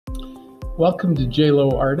Welcome to J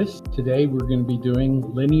Lowe Artist. Today we're going to be doing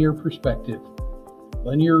linear perspective.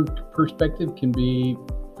 Linear perspective can be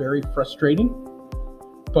very frustrating,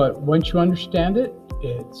 but once you understand it,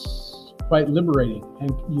 it's quite liberating, and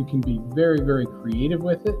you can be very, very creative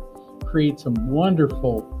with it, create some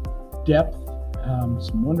wonderful depth,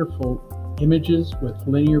 some wonderful images with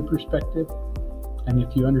linear perspective. And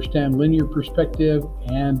if you understand linear perspective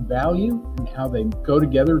and value and how they go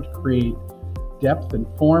together to create depth and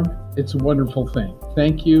form, it's a wonderful thing.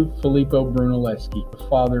 Thank you, Filippo Brunelleschi, the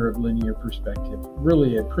father of linear perspective.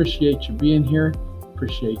 Really appreciate you being here.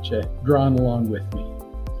 Appreciate you drawing along with me.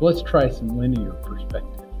 So let's try some linear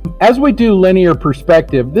perspective. As we do linear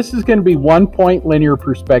perspective, this is going to be 1-point linear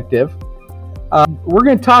perspective. We're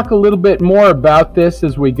going to talk a little bit more about this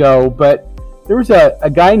as we go, but there was a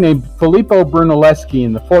guy named Filippo Brunelleschi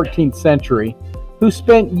in the 14th century who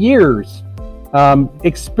spent years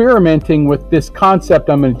experimenting with this concept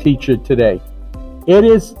I'm going to teach you today. It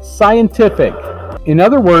is scientific. In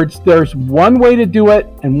other words, there's one way to do it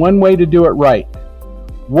and one way to do it right.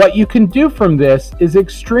 What you can do from this is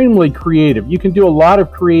extremely creative. You can do a lot of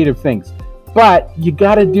creative things, but you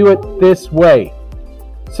got to do it this way.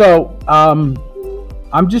 So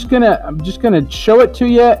I'm just gonna show it to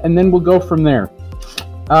you, and then we'll go from there.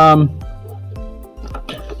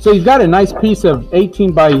 So you've got a nice piece of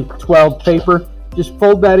 18 by 12 paper. Just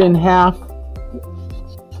fold that in half.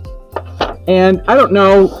 And I don't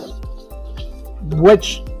know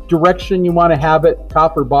which direction you want to have it,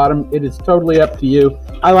 top or bottom. It is totally up to you.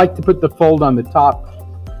 I like to put the fold on the top.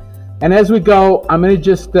 And as we go, I'm going to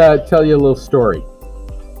just tell you a little story.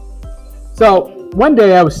 So one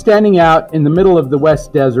day I was standing out in the middle of the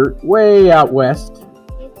West Desert, way out west,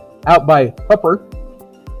 out by Hooper.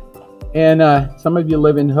 And some of you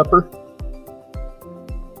live in Hooper.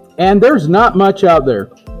 And there's not much out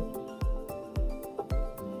there.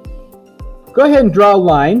 Go ahead and draw a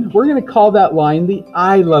line. We're going to call that line the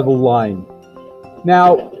eye level line.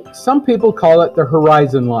 Now, some people call it the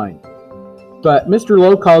horizon line, but Mr.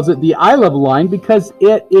 Lowe calls it the eye level line because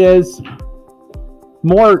it is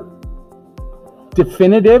more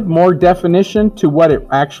definitive, more definition to what it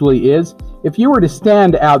actually is. If you were to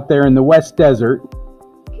stand out there in the West Desert,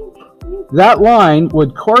 that line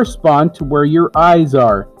would correspond to where your eyes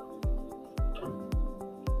are.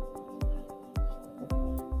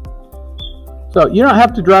 So you don't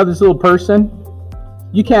have to draw this little person.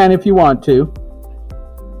 You can if you want to.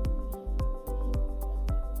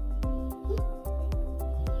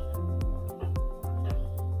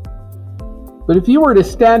 But if you were to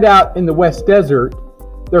stand out in the West Desert,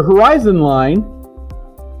 the horizon line,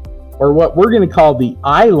 or what we're going to call the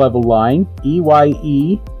eye level line,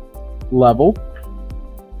 EYE level,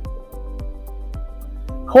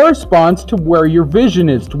 corresponds to where your vision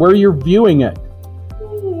is, to where you're viewing it.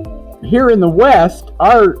 Here in the West,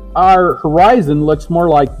 our horizon looks more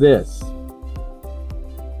like this.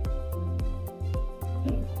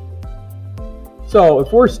 So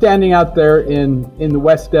if we're standing out there in the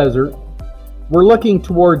West Desert, we're looking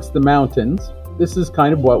towards the mountains. This is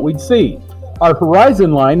kind of what we'd see. Our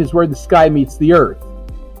horizon line is where the sky meets the earth.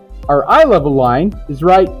 Our eye level line is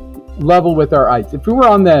right level with our eyes. If we were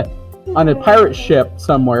on a pirate ship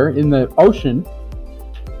somewhere in the ocean,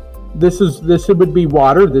 this would be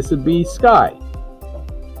water, this would be sky.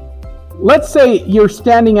 Let's say you're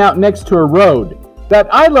standing out next to a road. That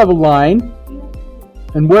eye level line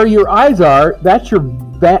and where your eyes are, that's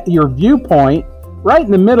your viewpoint. Right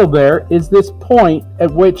in the middle there is this point at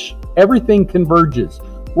which everything converges.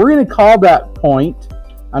 We're going to call that point,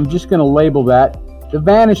 I'm just going to label that, the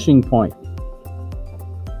vanishing point.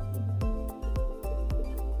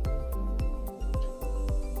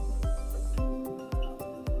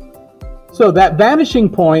 So that vanishing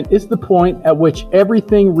point is the point at which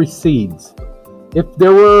everything recedes. If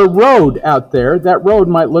there were a road out there, that road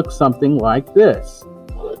might look something like this.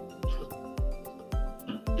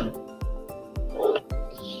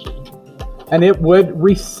 And it would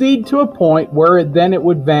recede to a point where it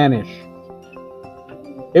would vanish.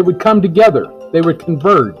 It would come together. They would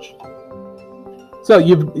converge. So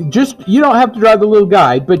you don't have to draw the little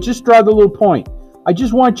guide, but just draw the little point. I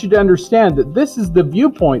just want you to understand that this is the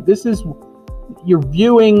viewpoint. This is your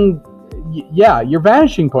viewing, your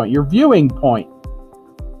vanishing point, your viewing point.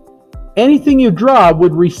 Anything you draw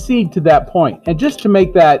would recede to that point. And just to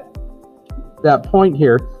make that point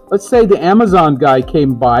here, let's say the Amazon guy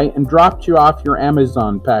came by and dropped you off your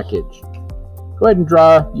Amazon package. Go ahead and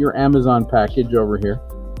draw your Amazon package over here.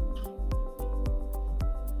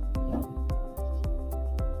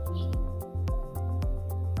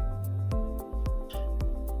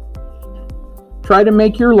 Try to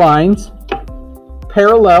make your lines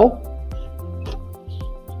parallel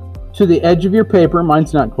to the edge of your paper.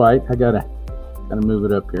 Mine's not quite. I gotta move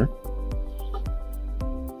it up here.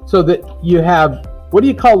 So that you have, what do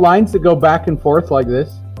you call lines that go back and forth like this?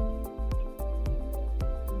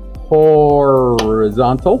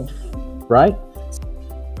 Horizontal, right?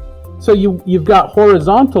 So you've got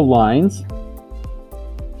horizontal lines.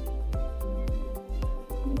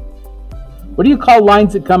 What do you call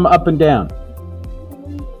lines that come up and down?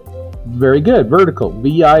 Very good, vertical.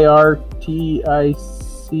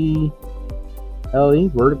 V-I-R-T-I-C-L-E,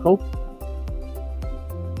 vertical.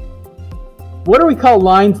 What do we call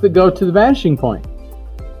lines that go to the vanishing point?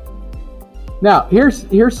 Now, here's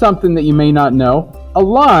something that you may not know. A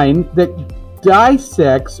line that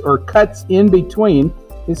dissects or cuts in between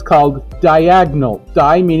is called diagonal.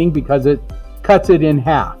 Di meaning because it cuts it in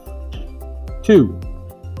half. 2.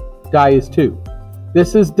 Di is 2.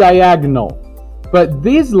 This is diagonal. But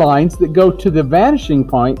these lines that go to the vanishing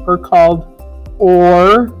point are called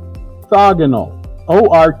orthogonal.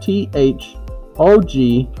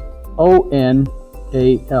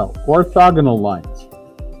 O-R-T-H-O-G-O-N-A-L. Orthogonal lines.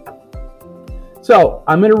 So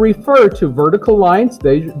I'm going to refer to vertical lines.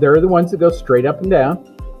 They're the ones that go straight up and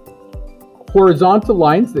down. Horizontal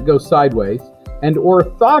lines that go sideways. And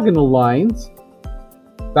orthogonal lines,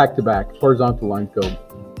 back to back. Horizontal lines go,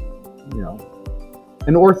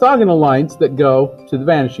 and orthogonal lines that go to the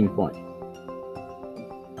vanishing point.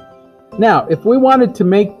 Now, if we wanted to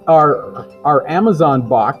make our Amazon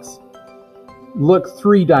box look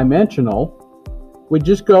three-dimensional, we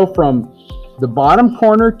just go from the bottom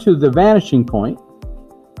corner to the vanishing point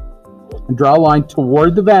and draw a line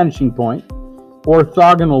toward the vanishing point,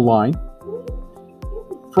 orthogonal line.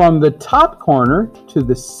 From the top corner to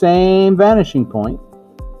the same vanishing point.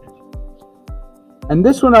 And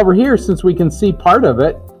this one over here, since we can see part of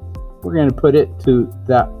it, we're going to put it to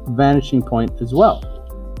that vanishing point as well.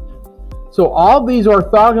 So all these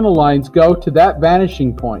orthogonal lines go to that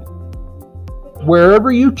vanishing point. Wherever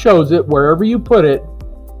you chose it, wherever you put it,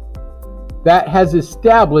 that has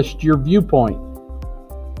established your viewpoint.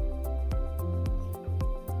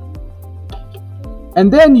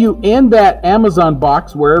 And then you end that Amazon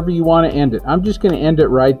box wherever you want to end it. I'm just going to end it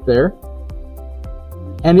right there.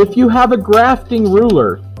 And if you have a grafting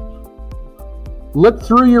ruler, look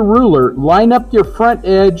through your ruler, line up your front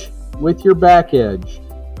edge with your back edge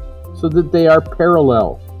so that they are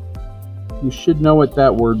parallel. You should know what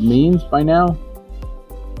that word means by now.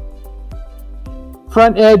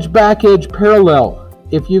 Front edge, back edge, parallel.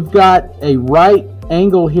 If you've got a right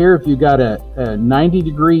angle here, if you've got a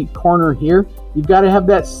 90-degree corner here, you've got to have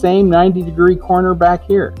that same 90-degree corner back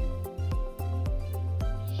here.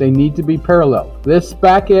 They need to be parallel. This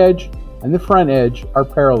back edge and the front edge are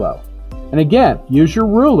parallel. And again, use your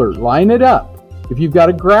ruler, line it up. If you've got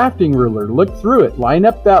a grafting ruler, look through it, line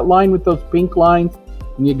up that line with those pink lines,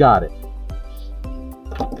 and you got it.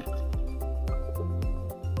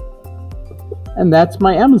 And that's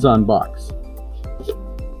my Amazon box.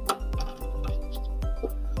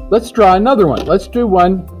 Let's draw another one. Let's do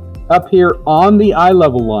one up here on the eye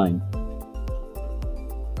level line.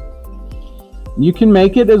 You can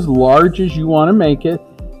make it as large as you want to make it,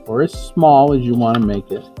 or as small as you want to make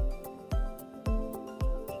it.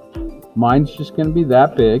 Mine's just going to be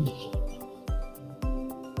that big.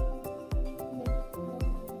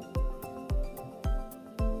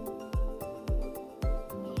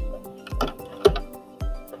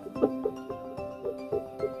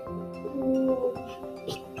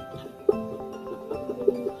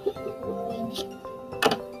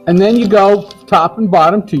 And then you go top and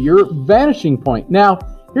bottom to your vanishing point. Now,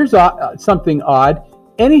 here's something odd.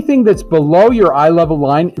 Anything that's below your eye level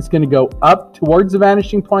line is going to go up towards the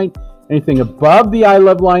vanishing point. Anything above the eye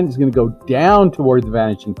level line is going to go down toward the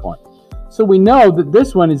vanishing point. So we know that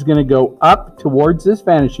this one is going to go up towards this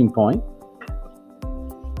vanishing point.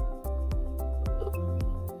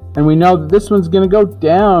 And we know that this one's going to go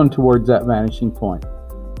down towards that vanishing point.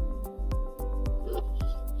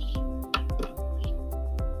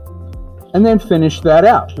 And then finish that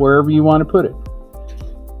out wherever you want to put it.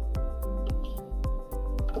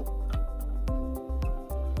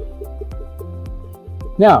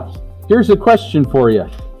 Now, here's a question for you.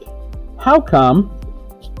 How come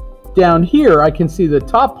down here I can see the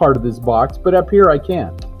top part of this box, but up here I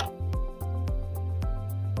can't?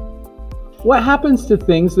 What happens to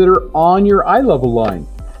things that are on your eye level line?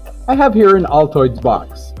 I have here an Altoids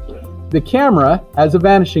box. The camera has a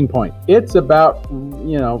vanishing point. It's about,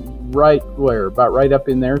 right where? About right up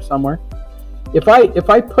in there somewhere. If I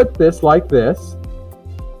put this like this,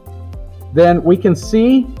 then we can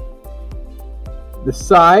see the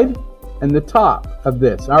side and the top of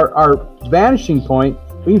this. Our vanishing point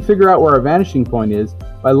We can figure out where our vanishing point is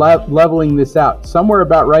by leveling this out. Somewhere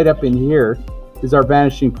about right up in here is our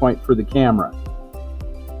vanishing point for the camera.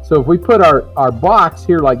 So if we put our box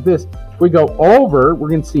here like this, if we go over, we're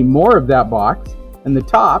going to see more of that box and the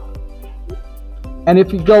top. And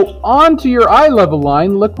if you go onto your eye level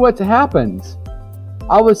line, look what happens.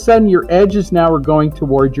 All of a sudden your edges now are going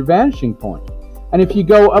towards your vanishing point. And if you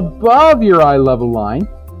go above your eye level line,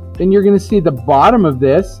 then you're going to see the bottom of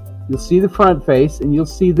this, you'll see the front face, and you'll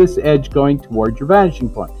see this edge going towards your vanishing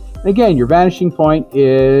point. And again, your vanishing point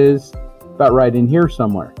is about right in here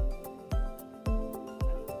somewhere,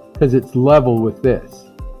 because it's level with this.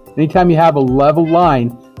 Anytime you have a level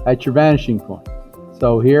line, that's your vanishing point.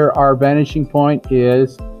 So here our vanishing point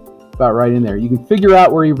is about right in there. You can figure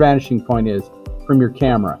out where your vanishing point is from your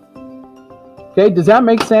camera. Okay, does that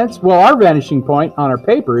make sense? Well, our vanishing point on our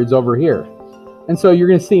paper is over here. And so you're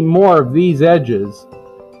going to see more of these edges.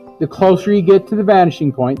 The closer you get to the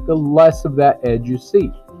vanishing point, the less of that edge you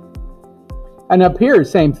see. And up here,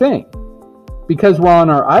 same thing. Because we're on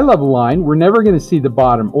our eye level line, we're never going to see the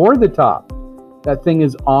bottom or the top. That thing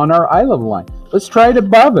is on our eye level line. Let's try it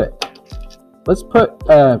above it. Let's put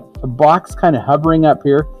a box kind of hovering up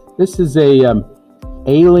here. This is a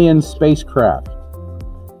alien spacecraft.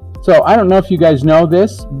 So I don't know if you guys know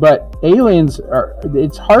this, but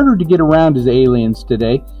it's harder to get around as aliens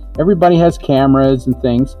today. Everybody has cameras and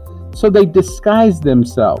things, so they disguise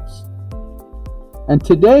themselves. And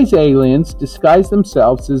today's aliens disguise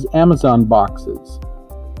themselves as Amazon boxes.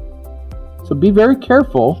 So be very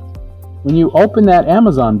careful when you open that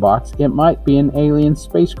Amazon box. It might be an alien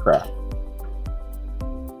spacecraft.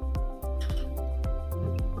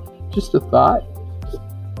 Just a thought.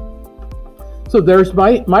 So there's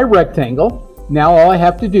my rectangle. Now all I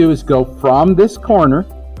have to do is go from this corner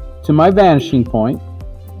to my vanishing point.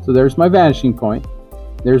 So there's my vanishing point.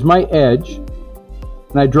 There's my edge.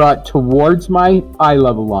 And I draw it towards my eye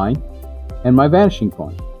level line and my vanishing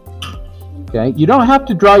point. Okay, you don't have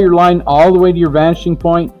to draw your line all the way to your vanishing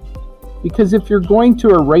point, because if you're going to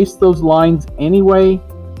erase those lines anyway,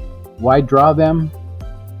 why draw them?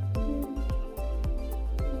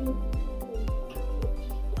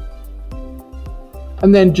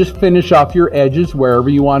 And then just finish off your edges wherever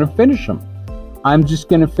you want to finish them. I'm just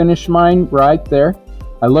going to finish mine right there.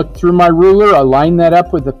 I look through my ruler, I line that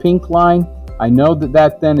up with a pink line. I know that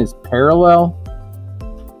that then is parallel.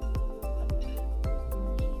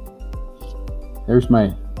 There's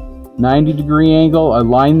my 90-degree angle. I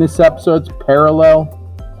line this up so it's parallel.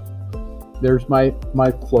 There's my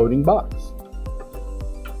floating box.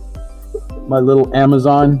 My little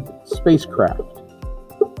Amazon spacecraft.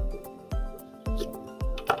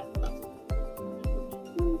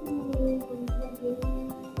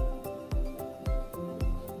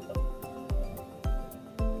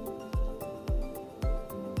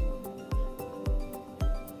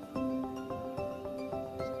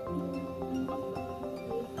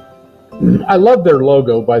 I love their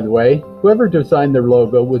logo, by the way. Whoever designed their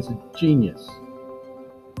logo was a genius.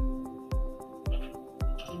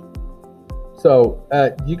 So,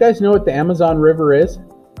 do you guys know what the Amazon River is?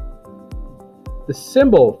 The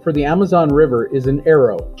symbol for the Amazon River is an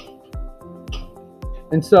arrow.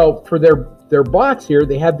 And so, for their box here,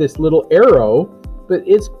 they have this little arrow, but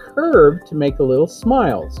it's curved to make a little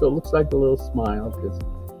smile. So it looks like a little smile, because,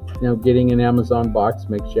 you know, getting an Amazon box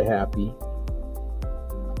makes you happy.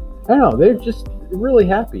 I don't know, they're just really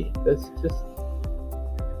happy. That's just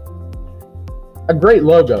a great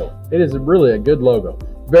logo. It is really a good logo.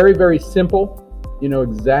 Very, very simple. You know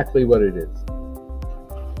exactly what it is.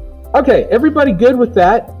 Okay, everybody good with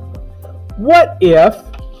that? What if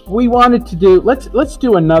we wanted to do, let's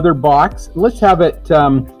do another box. Let's have it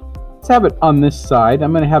on this side.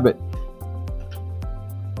 I'm going to have it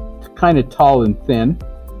kind of tall and thin.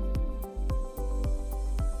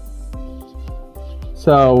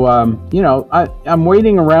 So, you know, I'm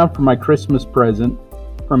waiting around for my Christmas present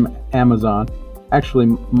from Amazon. Actually,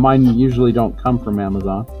 mine usually don't come from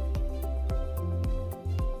Amazon.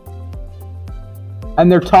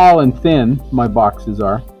 And they're tall and thin, my boxes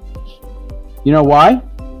are. You know why?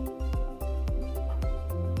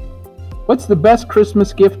 What's the best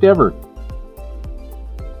Christmas gift ever?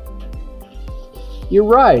 You're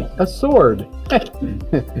right, a sword.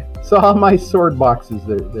 So all my sword boxes,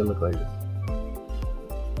 they look like this.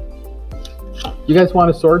 You guys want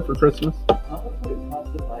a sword for Christmas?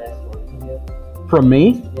 From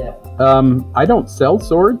me? Yeah. I don't sell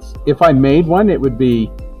swords. If I made one, it would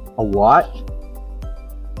be a lot,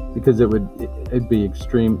 because it'd be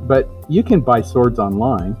extreme. But you can buy swords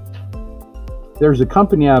online. There's a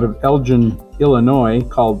company out of Elgin, Illinois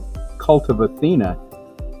called Cult of Athena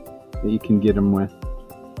that you can get them with.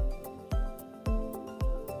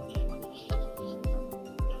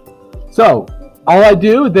 So all I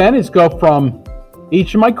do then is go from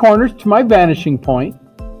each of my corners to my vanishing point.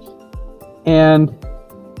 And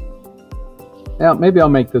now maybe I'll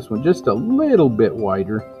make this one just a little bit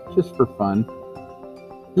wider, just for fun.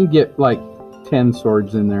 You can get like 10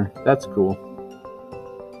 swords in there. That's cool.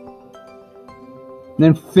 And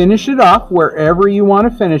then finish it off wherever you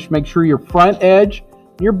want to finish. Make sure your front edge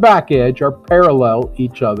and your back edge are parallel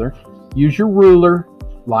each other. Use your ruler,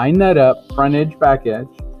 line that up, front edge, back edge.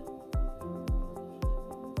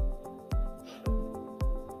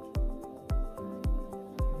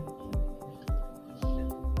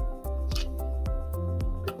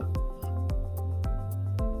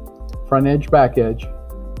 Front edge, back edge.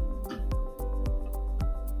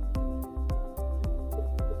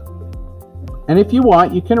 And if you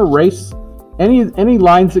want, you can erase any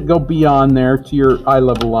lines that go beyond there to your eye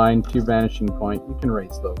level line, to your vanishing point. You can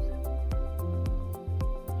erase those.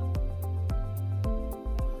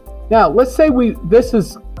 Now, let's say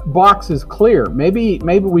this box is clear. Maybe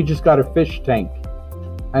we just got a fish tank,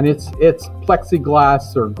 and it's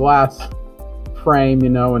plexiglass or glass frame, you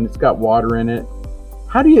know, and it's got water in it.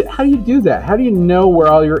 How do you do that? How do you know where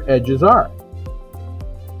all your edges are?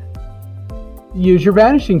 Use your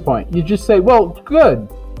vanishing point. You just say, well, good.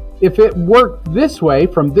 If it worked this way,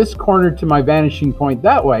 from this corner to my vanishing point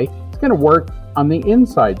that way, it's going to work on the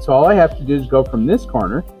inside. So all I have to do is go from this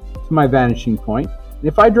corner to my vanishing point. And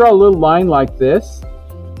if I draw a little line like this,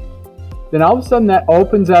 then all of a sudden that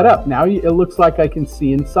opens that up. Now it looks like I can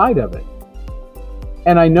see inside of it.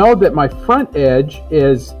 And I know that my front edge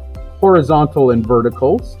is horizontal and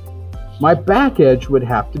verticals. My back edge would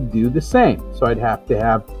have to do the same. So I'd have to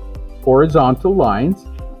have horizontal lines,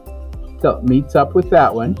 so it meets up with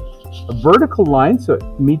that one. A vertical line, so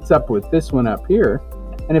it meets up with this one up here.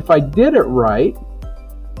 And if I did it right,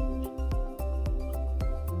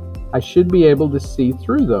 I should be able to see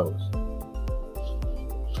through those.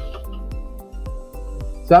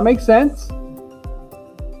 Does that make sense?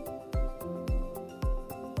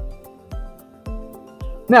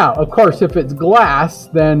 Now, of course, if it's glass,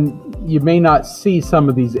 then you may not see some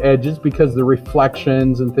of these edges because the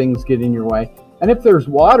reflections and things get in your way. And if there's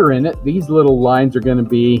water in it, these little lines are going to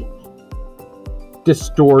be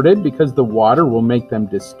distorted because the water will make them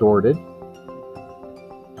distorted.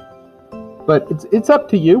 But it's up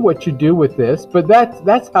to you what you do with this, but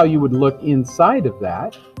that's how you would look inside of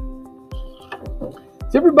that.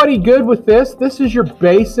 Is everybody good with this? This is your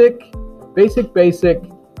basic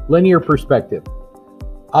linear perspective.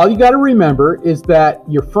 All you got to remember is that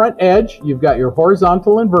your front edge, you've got your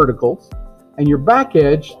horizontal and verticals, and your back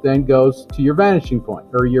edge then goes to your vanishing point,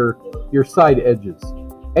 or your side edges.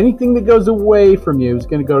 Anything that goes away from you is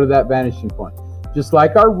going to go to that vanishing point. Just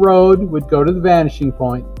like our road would go to the vanishing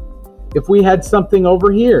point. If we had something over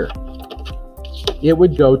here, it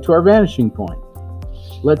would go to our vanishing point.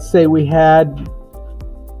 Let's say we had,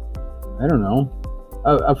 I don't know,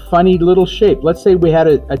 a funny little shape. Let's say we had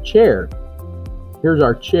a chair. Here's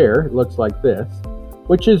our chair. It looks like this,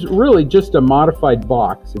 which is really just a modified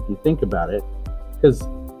box if you think about it, because,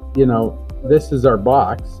 you know, this is our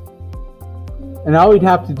box. And all we'd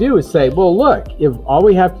have to do is say, well, look, if all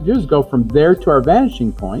we have to do is go from there to our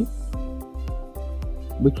vanishing point,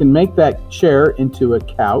 we can make that chair into a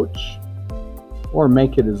couch, or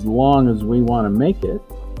make it as long as we want to make it.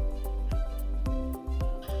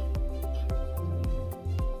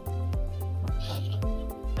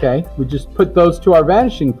 Okay, we just put those to our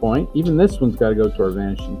vanishing point. Even this one's got to go to our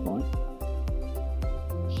vanishing point.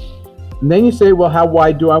 And then you say, well, how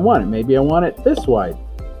wide do I want it? Maybe I want it this wide.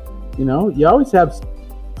 You know, you always have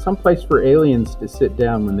some place for aliens to sit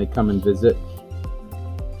down when they come and visit,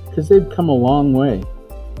 because they've come a long way.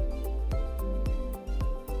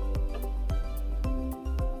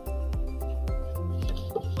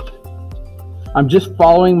 I'm just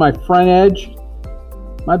following my front edge.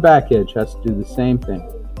 My back edge has to do the same thing.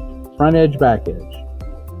 Front edge, back edge.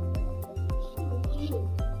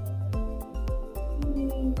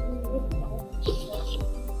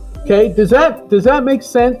 Okay, does that make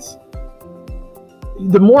sense?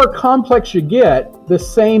 The more complex you get, the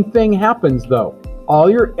same thing happens though. All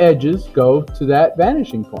your edges go to that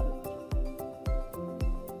vanishing point.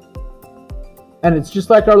 And it's just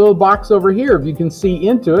like our little box over here. If you can see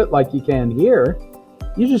into it like you can here,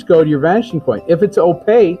 you just go to your vanishing point. If it's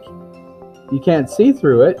opaque, you can't see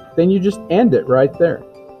through it, then you just end it right there.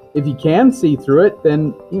 If you can see through it,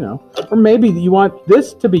 then, you know, or maybe you want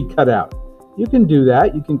this to be cut out. You can do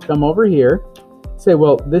that. You can come over here, say,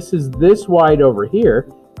 well, this is this wide over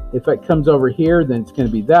here. If it comes over here, then it's going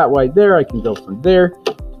to be that wide there. I can go from there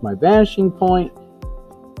to my vanishing point.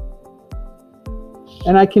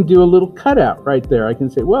 And I can do a little cutout right there. I can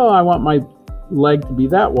say, well, I want my leg to be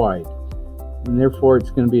that wide, and therefore it's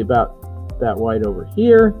going to be about that wide over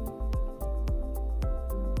here.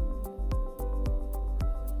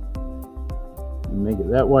 And make it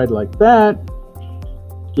that wide like that.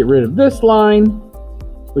 Get rid of this line,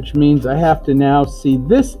 which means I have to now see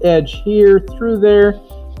this edge here through there,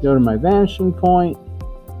 go to my vanishing point.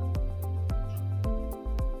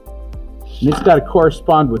 And it's got to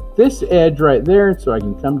correspond with this edge right there, so I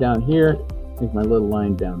can come down here, make my little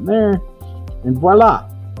line down there, and voila.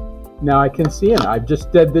 Now I can see it. I've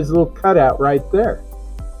just did this little cutout right there.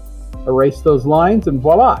 Erase those lines, and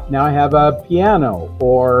voila. Now I have a piano,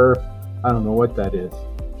 or I don't know what that is.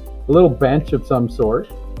 A little bench of some sort.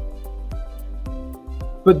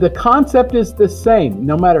 But the concept is the same.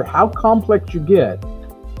 No matter how complex you get,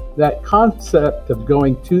 that concept of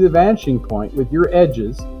going to the vanishing point with your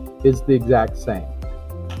edges is the exact same.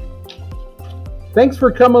 Thanks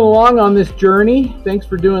for coming along on this journey. Thanks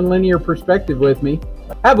for doing linear perspective with me.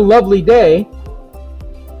 Have a lovely day.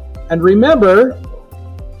 And remember,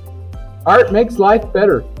 art makes life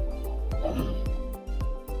better.